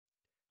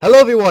Hello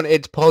everyone,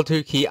 it's Paul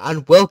Tukey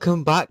and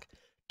welcome back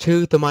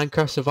to the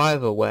Minecraft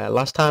Survivor, where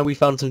last time we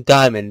found some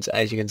diamonds,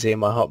 as you can see in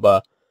my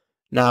hotbar.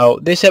 Now,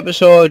 this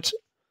episode,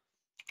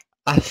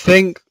 I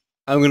think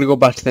I'm going to go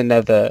back to the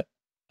nether.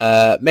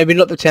 Maybe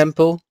not the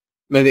temple,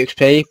 maybe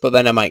XP, but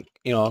then I might,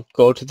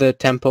 go to the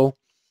temple.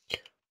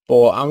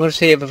 But I'm going to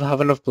see if I have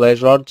enough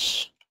blaze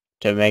rods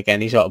to make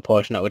any sort of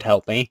potion that would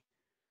help me,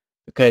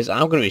 because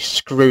I'm going to be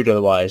screwed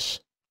otherwise.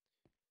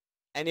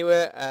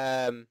 Anyway,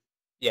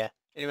 yeah.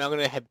 Anyway, I'm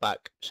going to head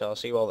back, so I'll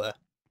see you all there.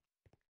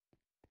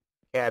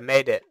 Yeah, I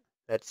made it.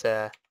 Let's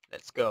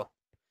go.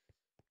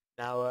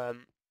 Now,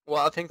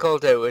 what I think I'll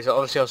do is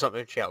obviously I'll stop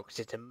my out because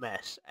it's a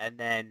mess, and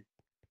then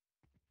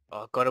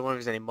oh god, I wonder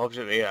if there's any mobs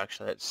over here.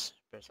 Actually, let's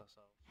brace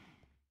ourselves.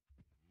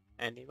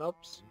 Any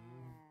mobs?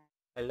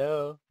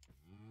 Hello?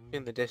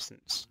 In the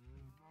distance.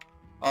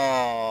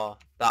 Oh,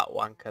 that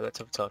wanker. Let's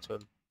have a talk to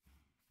him.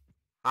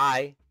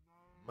 Hi.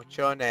 What's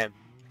your name?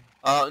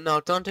 Oh no,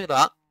 don't do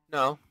that.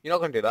 No, you're not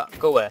gonna do that.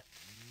 Go away.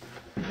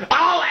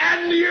 I'll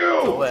end you!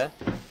 Go away.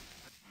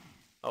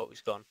 Oh,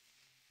 he's gone.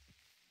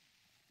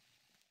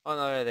 Oh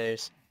no, there it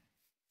is.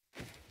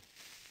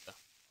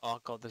 Oh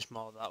god, there's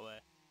more that way.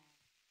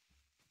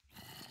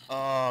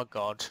 Oh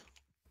god.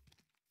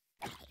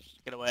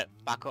 Get away.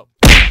 Back up.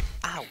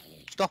 Ow!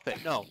 Stop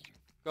it. No.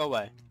 Go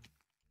away.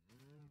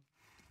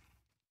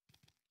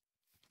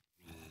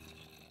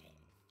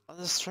 Oh,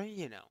 there's three,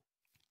 you know.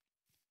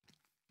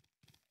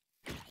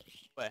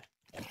 Where?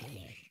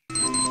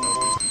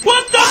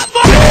 What the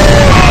fuck?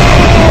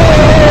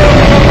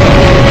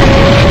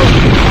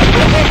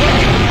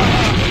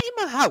 In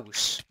my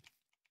house?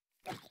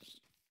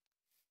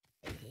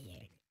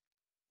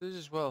 This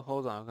is well.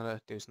 Hold on, I'm gonna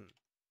do something.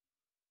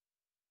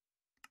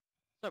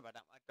 Sorry about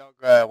that. My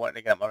dog wanted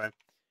to get out my room.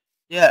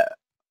 Yeah.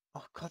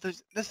 Oh god,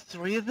 there's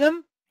three of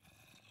them.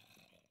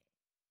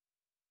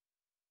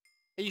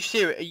 Are you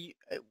serious? Are you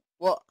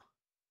what?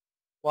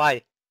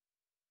 Why?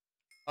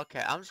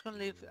 Okay, I'm just gonna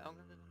leave. I'm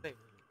gonna leave.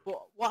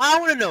 What I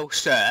want to know,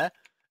 sir,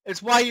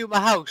 is why you in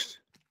my house?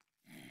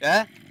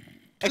 Yeah.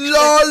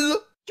 LOL!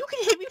 You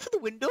can hit me from the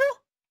window.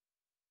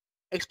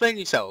 Explain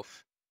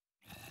yourself.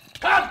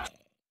 Cut!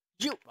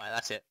 You. Right,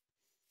 that's it.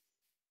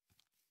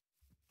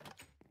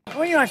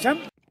 What you want,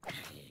 son?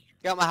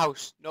 Get out of my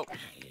house. Nope.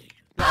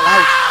 Not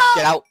allowed.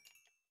 Get out.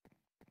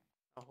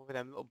 Oh, look at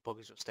them little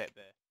buggers that stay up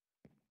there.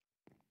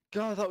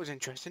 God, that was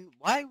interesting.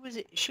 Why was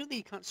it? Surely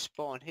you can't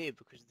spawn here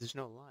because there's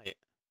no light.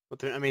 But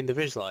there, I mean, there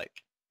is light.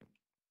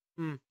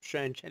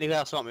 Strange. Anyway,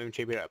 I'll start moving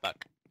to be right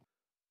back.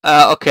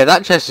 Okay,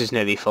 that chest is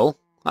nearly full.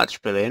 That's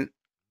brilliant.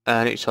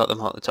 I need to sort them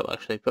out at the top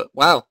actually, but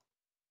wow.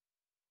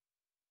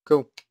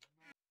 Cool.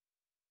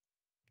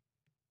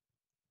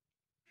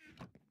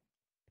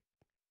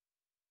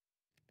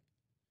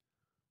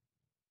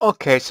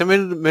 Okay, so I'm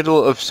in the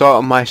middle of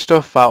sorting my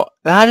stuff out.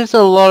 That is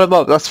a lot of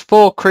mobs. That's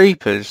 4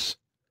 creepers.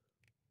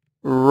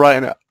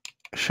 Right now.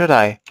 Should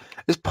I?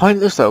 It's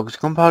pointless though, because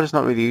gunpowder's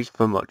not really used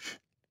for much.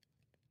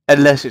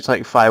 Unless it's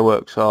like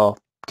fireworks or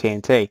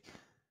TNT.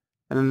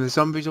 And then the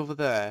zombies over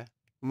there.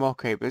 More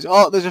creepers.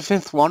 Oh, there's a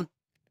 5th one.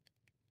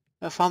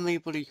 A family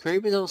of bloody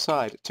creepers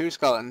outside. 2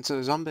 skeletons and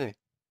a zombie.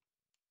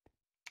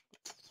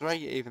 3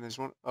 even, there's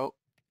one. Oh.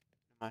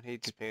 Man, he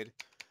disappeared.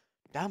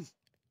 Damn.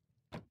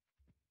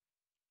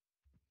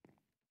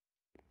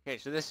 Okay,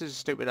 so this is a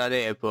stupid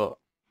idea, but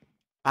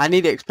I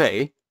need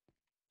XP,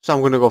 so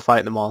I'm gonna go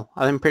fight them all.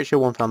 I'm pretty sure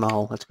one found the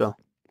hole. Let's go.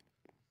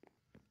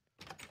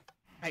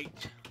 Right.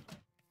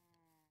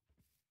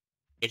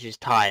 It is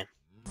time.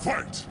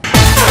 Fight!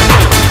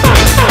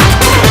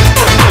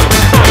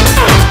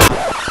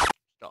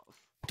 Stop.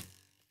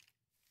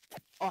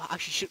 Oh, I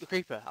actually shoot the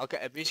creeper. I'll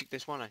get a music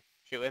this one. I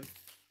shoot him.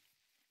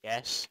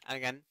 Yes, and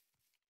again.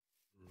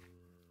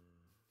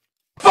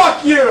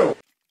 Fuck you!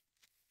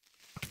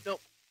 Nope.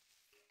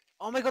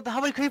 Oh my god,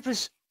 how many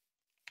creepers?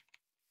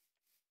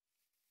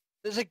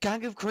 There's a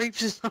gang of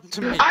creepers onto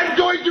me. I'm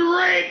going to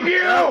rape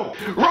you!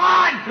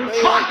 Run!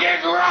 Wait.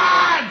 Fucking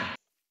run!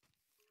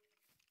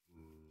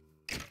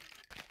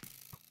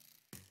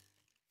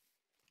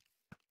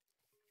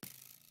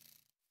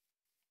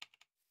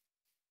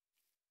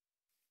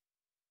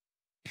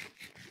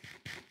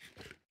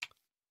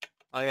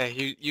 Oh yeah,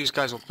 you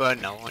guys will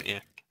burn now, won't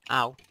you?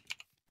 Ow.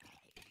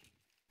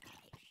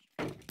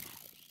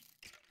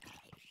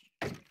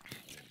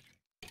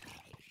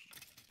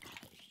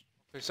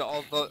 Okay,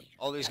 so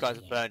all these guys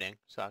are burning,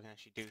 so I can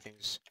actually do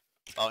things.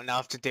 Oh, now I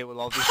have to deal with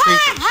all these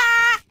creepers.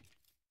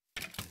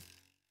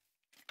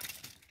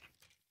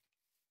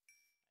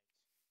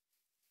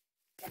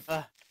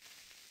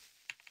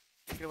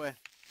 Get away.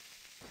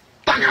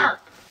 Fucker!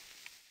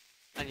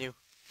 And you.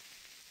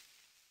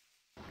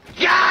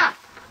 Yeah!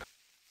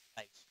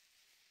 Thanks.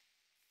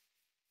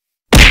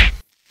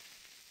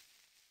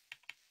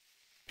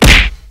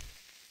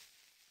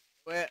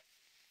 Where?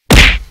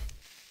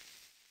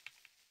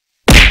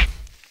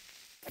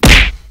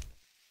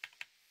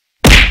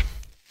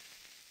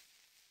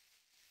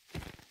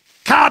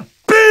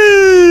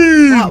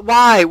 Kaboom!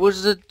 Why?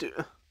 Was the...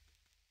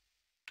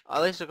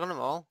 At least I got them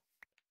all.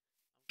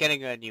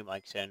 Getting a new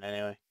mic soon,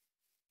 anyway.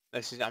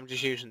 I'm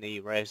just using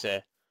the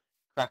Razer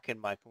Kraken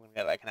mic. I'm gonna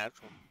get like an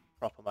actual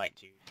proper mic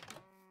to use.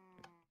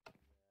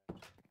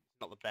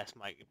 Not the best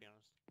mic, to be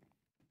honest.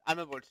 I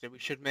remember what to do. We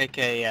should make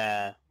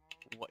a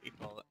what you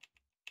call it.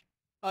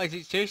 Oh, is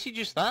it seriously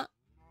just that?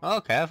 Oh,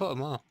 okay, I thought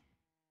more.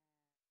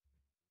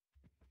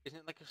 Isn't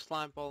it like a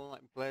slime ball and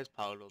like blaze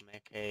powder will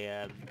make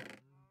a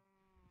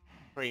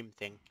cream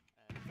thing,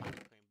 cream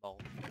ball?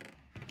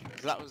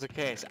 If that was the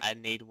case, I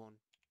need one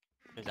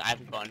because I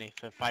haven't got any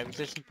for fire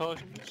resistant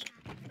potions.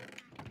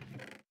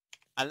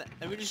 And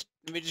let me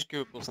just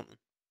Google something.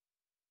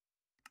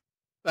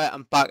 Right,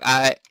 I'm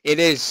back. It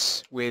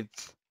is with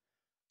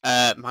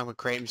magma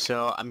cream,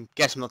 so I'm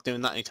guessing I'm not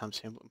doing that anytime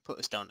soon. But I'll put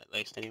this down at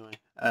least anyway.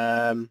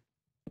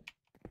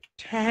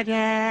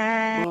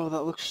 Ta-da! Oh,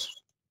 that looks.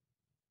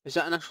 Is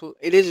that an actual?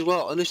 It is as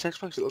well. On this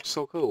Xbox, it looks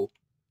so cool.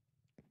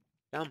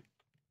 Damn.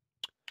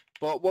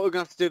 But what we're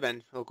gonna have to do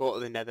then, we'll go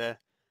to the Nether,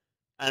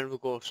 and we'll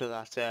go to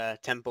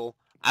that temple.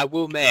 I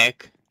will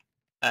make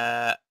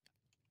an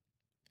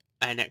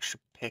extra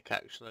pick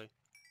actually.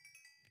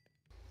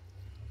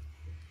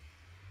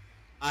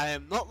 I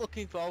am not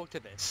looking forward to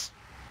this.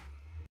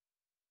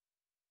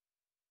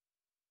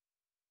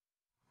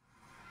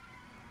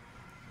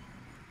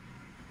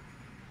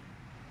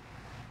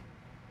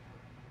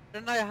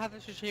 Didn't I have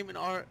this achievement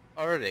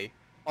already?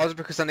 Or is it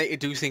because I need to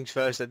do things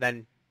first and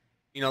then,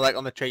 you know, like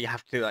on the tree you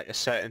have to do like a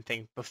certain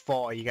thing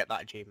before you get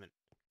that achievement?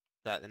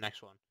 Like the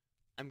next one.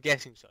 I'm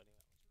guessing so.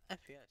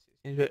 FPS.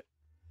 Is it?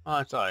 Oh,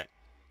 it's alright.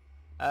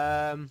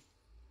 I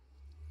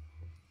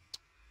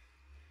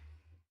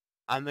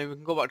mean, we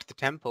can go back to the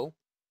temple.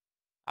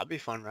 That'd be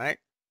fun, right?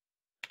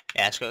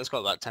 Yeah, let's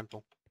go to that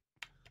temple.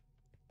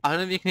 I don't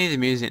know if you can hear the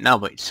music now,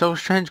 but it's so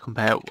strange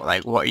compared to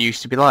like what it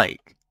used to be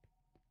like.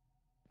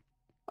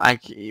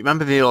 Like, you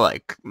remember the old,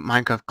 like,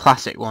 Minecraft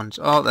classic ones?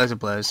 Oh, there's a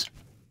Blaze.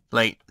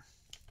 Like,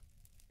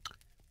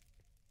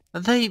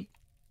 are they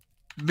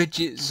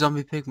midget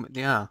zombie pigment?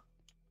 They are.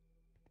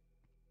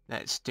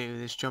 Let's do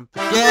this jump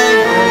again!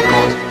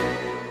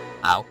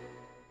 Oh, God. Ow.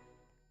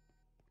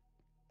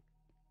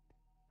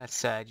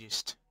 Let's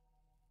just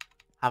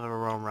have a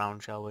roam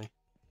around, shall we?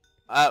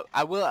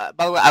 I will,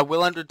 by the way, I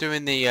will end up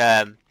doing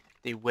the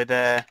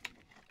Wither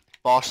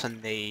boss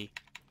and the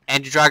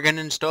Ender Dragon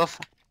and stuff.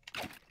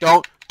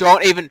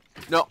 Don't even,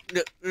 no.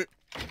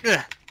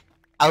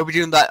 I'll be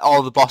doing that,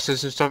 all the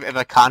bosses and stuff if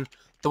I can.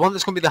 The one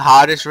that's going to be the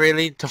hardest,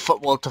 really, to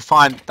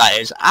find, that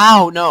is,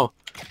 ow, no,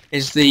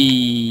 is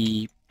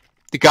the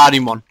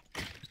Guardian one.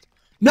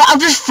 No, I've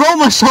just thrown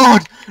my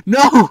sword!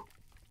 No!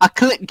 I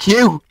clicked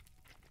Q!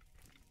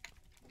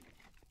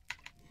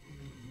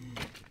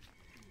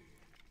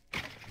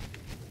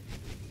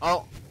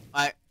 Oh,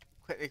 I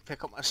quickly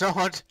pick up my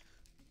sword.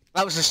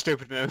 That was a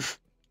stupid move.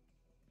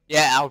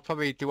 Yeah, I'll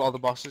probably do all the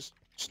bosses.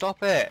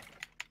 Stop it!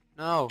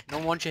 No, no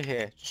one wants you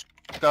here. Just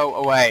go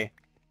away.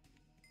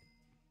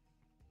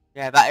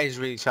 Yeah, that is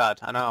really sad,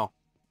 I know.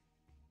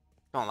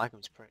 Don't like him,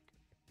 he's a prick.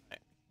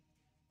 Right.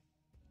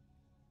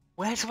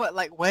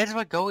 Where do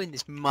I go in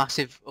this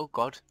massive... Oh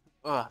god.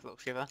 Oh, little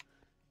shiver.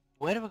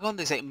 Where do I go in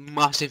this, like,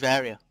 massive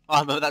area? Oh,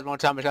 I remember that one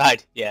time I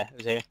died. Yeah, it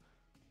was here.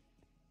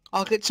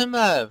 I'll get some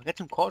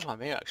quarters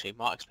on here, actually.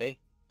 More XP.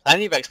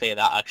 Plenty of XP of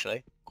that,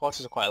 actually.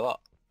 Quarters are quite a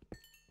lot.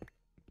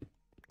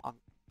 I'll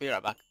be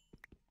right back.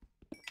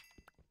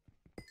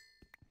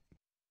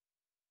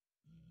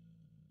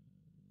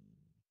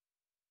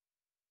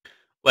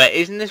 Wait,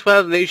 isn't this where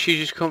I've literally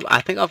just come? I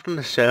think I've done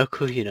a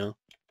circle, you know.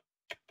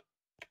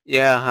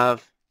 Yeah, I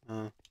have.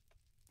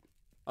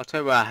 I'll tell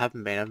you where I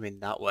haven't been. I've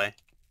been that way.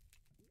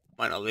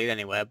 Might not lead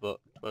anywhere, but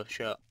worth a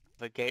shot.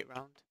 The gate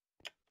round.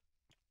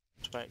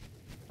 That's right.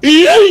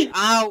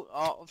 Ow!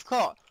 Oh, of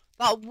course.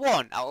 That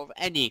one out of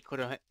any could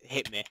have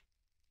hit me.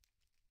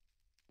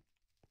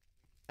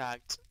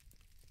 Tagged.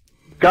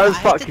 Go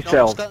fuck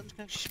yourself. Skeletons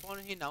can spawn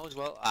in here now as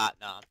well.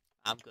 No.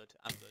 I'm good.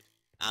 I'm good.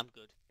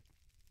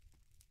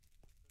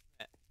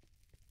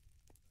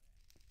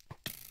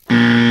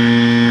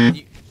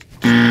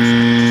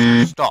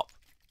 Stop.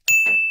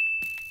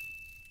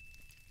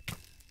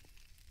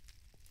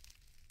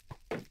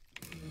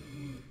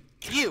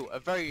 You are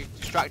very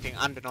distracting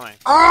and annoying.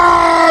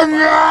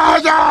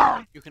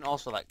 You can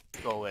also like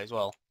go away as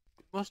well.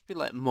 Must be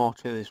like more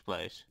to this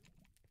place.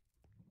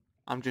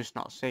 I'm just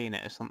not seeing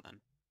it or something.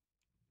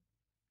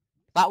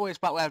 That way is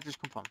back where I've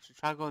just come from. So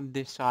try going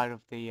this side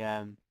of the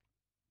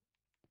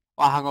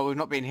Oh, hang on, we've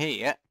not been here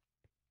yet.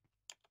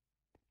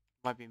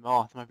 Might be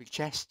more. There might be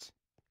chests.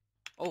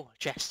 Oh, a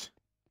chest.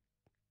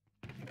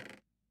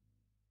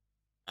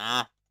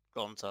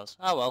 Golden sauce.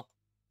 Oh well.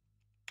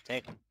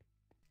 Take them.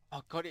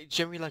 Oh god, it's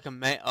generally like a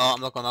mate. Oh,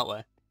 I'm not going that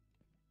way.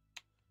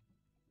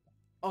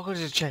 Oh god,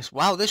 there's a chest.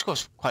 Wow, this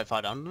goes quite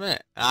far down, doesn't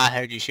it? I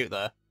heard you shoot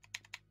there.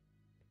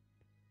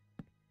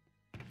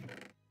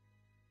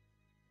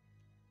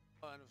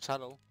 Oh, another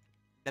saddle.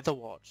 Nether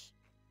warts.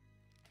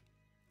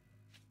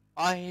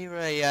 I hear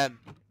a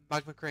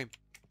magma cream.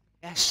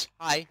 Yes,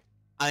 hi.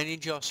 I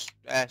need your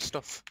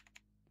stuff.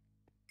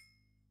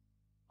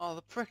 Oh,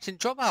 the prick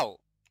didn't drop out.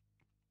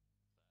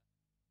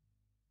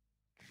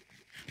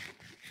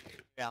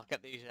 Yeah, I'll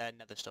get these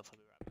nether stuff. I'll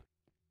be right back.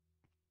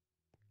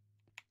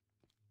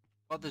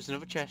 Oh, there's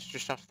another chest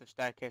just after the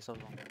staircase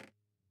along.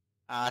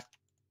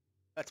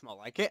 That's more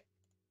like it.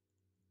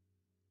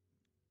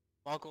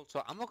 More gold,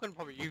 so I'm not going to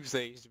probably use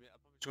these. I'm probably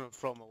just going to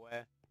throw them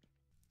away.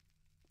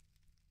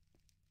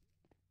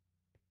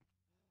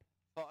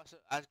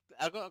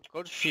 I got a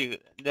good few.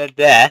 They're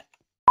there.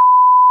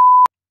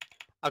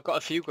 I've got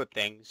a few good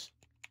things.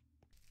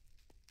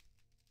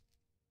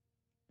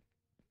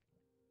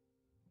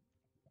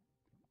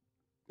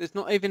 There's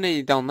not even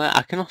any down there.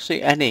 I cannot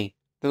see any.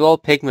 They're all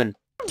pigmen.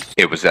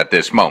 It was at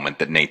this moment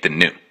that Nathan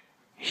knew.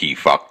 He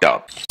fucked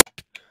up.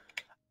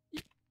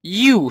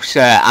 You,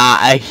 sir,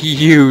 are a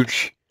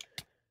huge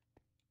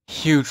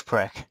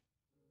prick.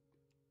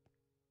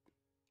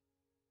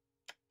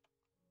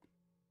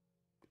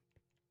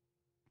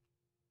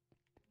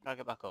 Gotta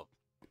get back up.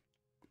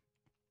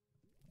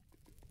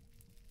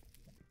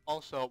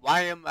 Also,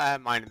 why am I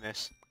mining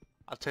this?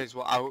 I'll tell you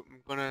what, I'm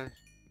gonna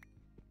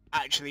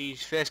actually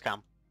use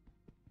Facecam.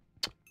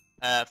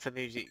 For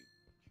these, you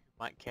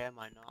might care,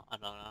 might not, I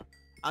don't know.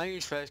 I'll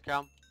use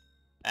Facecam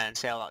and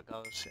see how that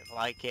goes. If I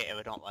like it, if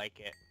I don't like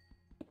it.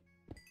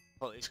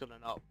 Probably it's gonna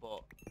not,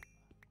 but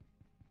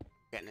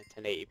getting a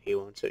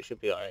 1080p one, so it should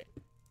be alright.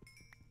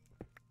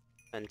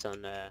 Depends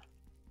on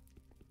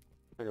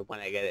when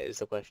I get it is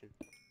the question.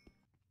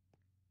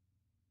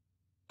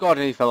 God,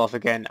 he fell off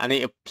again. I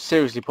need to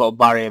seriously put a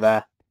barrier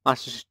there.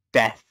 That's just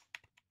death.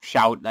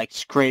 Shout, like,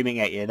 screaming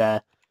at you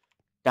there.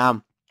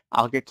 Damn.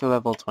 I'll get to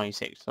level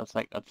 26. So that's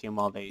like a few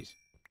more of these.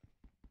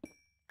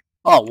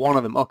 Oh, one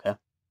of them. Okay.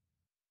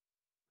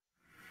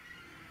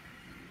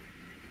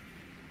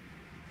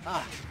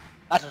 Ah,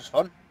 that was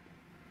fun.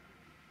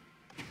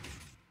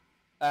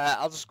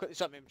 I'll just quickly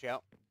sort my image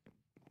out.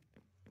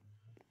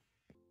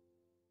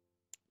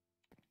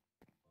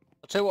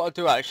 I'll tell you what I'll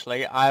do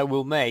actually. I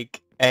will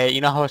make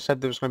you know how I said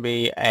there was going to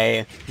be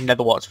a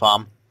nether warts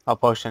farm? I'll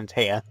post it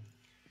here.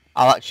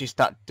 I'll actually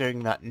start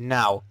doing that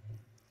now.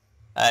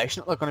 It's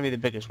not going to be the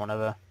biggest one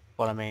ever,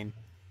 but I mean,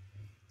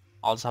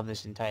 I'll just have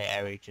this entire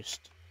area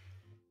just...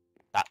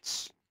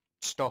 That's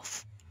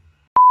stuff.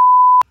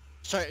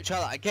 So to try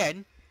that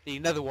again, the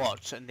nether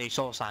warts and the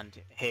soul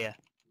sand here.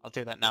 I'll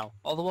do that now.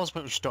 All the walls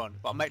pretty much done,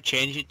 but I might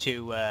change it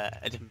to a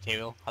different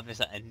material. Have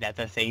this a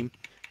nether theme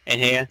in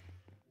here.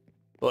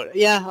 But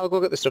yeah, I'll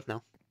go get the stuff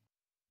now.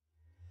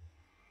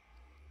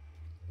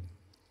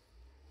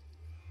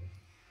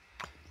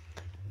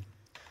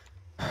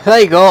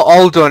 There you go,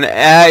 all done.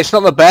 It's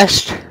not the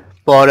best,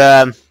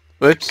 but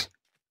oops.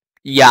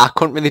 Yeah, I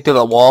couldn't really do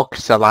that walk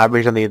because the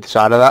library's on the other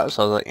side of that,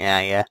 so I was like,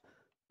 yeah.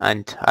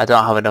 And I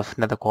don't have enough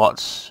nether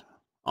quartz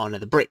or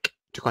nether brick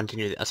to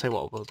continue. I'll say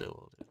what we'll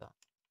do that.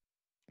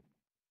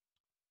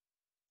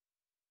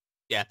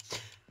 Yeah.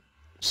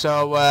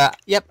 So,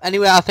 yep,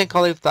 anyway, I think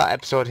I'll leave that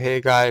episode here,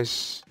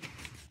 guys.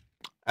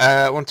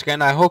 Once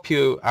again, I hope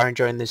you are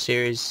enjoying this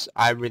series.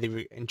 I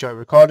really enjoy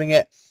recording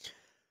it.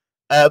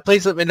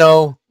 Please let me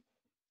know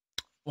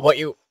what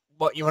you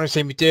want to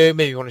see me do.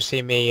 Maybe you want to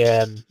see me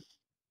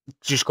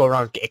just go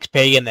around, get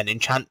XP, and then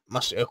enchant my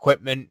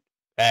equipment.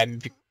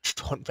 Just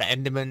hunt for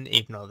Enderman,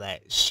 even though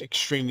that's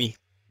extremely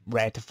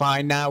rare to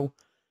find now.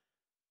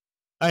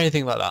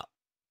 Anything like that.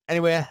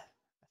 Anyway,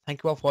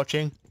 thank you all for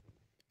watching.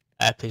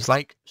 Please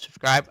like,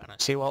 subscribe, and I'll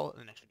see you all in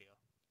the next video.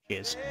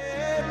 Cheers.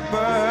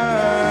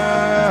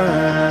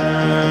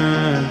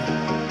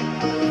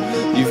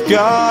 You've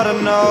gotta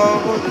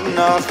know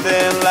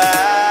nothing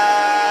lasts.